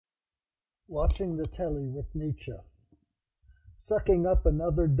Watching the telly with Nietzsche. Sucking up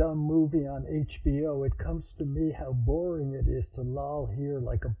another dumb movie on HBO, it comes to me how boring it is to loll here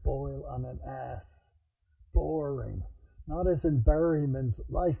like a boil on an ass. Boring. Not as in Berryman's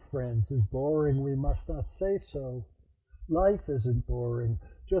Life, Friends, is boring, we must not say so. Life isn't boring.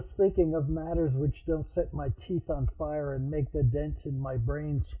 Just thinking of matters which don't set my teeth on fire and make the dents in my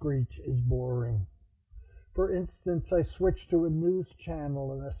brain screech is boring. For instance, I switched to a news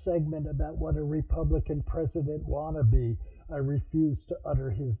channel and a segment about what a Republican president wannabe, I refuse to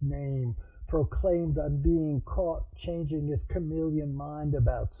utter his name, proclaimed on being caught changing his chameleon mind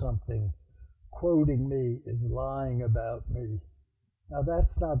about something. Quoting me is lying about me. Now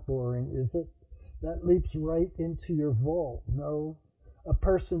that's not boring, is it? That leaps right into your vault, no? A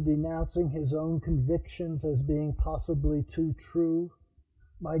person denouncing his own convictions as being possibly too true?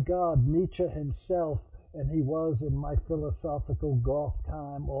 My God, Nietzsche himself, and he was in my philosophical gawk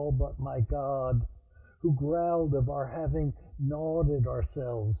time all but my God, who growled of our having gnawed at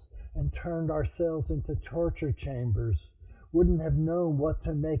ourselves and turned ourselves into torture chambers, wouldn't have known what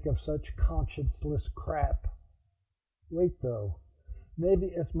to make of such conscienceless crap. Wait though,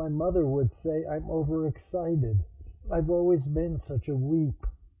 maybe as my mother would say, I'm overexcited. I've always been such a weep.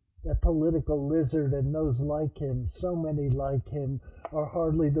 That political lizard and those like him, so many like him, are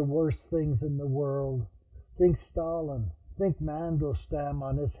hardly the worst things in the world. Think Stalin, think Mandelstam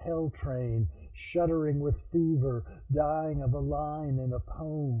on his hell train, shuddering with fever, dying of a line in a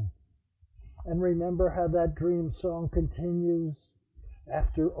poem. And remember how that dream song continues?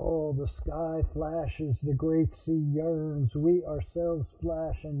 After all, the sky flashes, the great sea yearns, we ourselves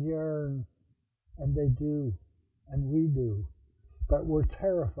flash and yearn. And they do, and we do. But we're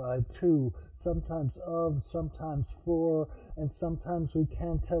terrified too, sometimes of, sometimes for, and sometimes we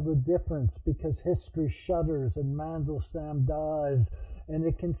can't tell the difference because history shudders and Mandelstam dies, and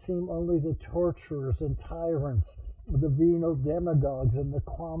it can seem only the torturers and tyrants, the venal demagogues and the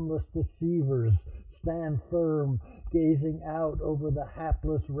qualmless deceivers stand firm, gazing out over the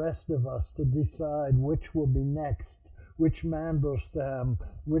hapless rest of us to decide which will be next. Which Mandelstam,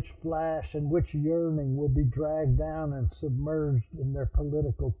 which flash, and which yearning will be dragged down and submerged in their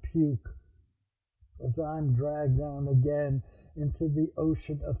political puke, as I'm dragged down again into the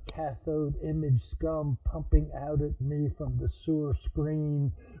ocean of cathode image scum pumping out at me from the sewer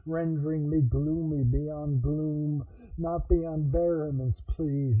screen, rendering me gloomy beyond gloom, not beyond Berryman's,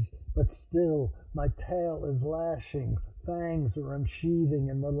 please, but still my tail is lashing, fangs are unsheathing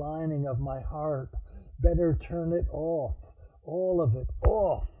in the lining of my heart. Better turn it off, all of it,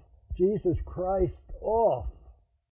 off. Jesus Christ, off.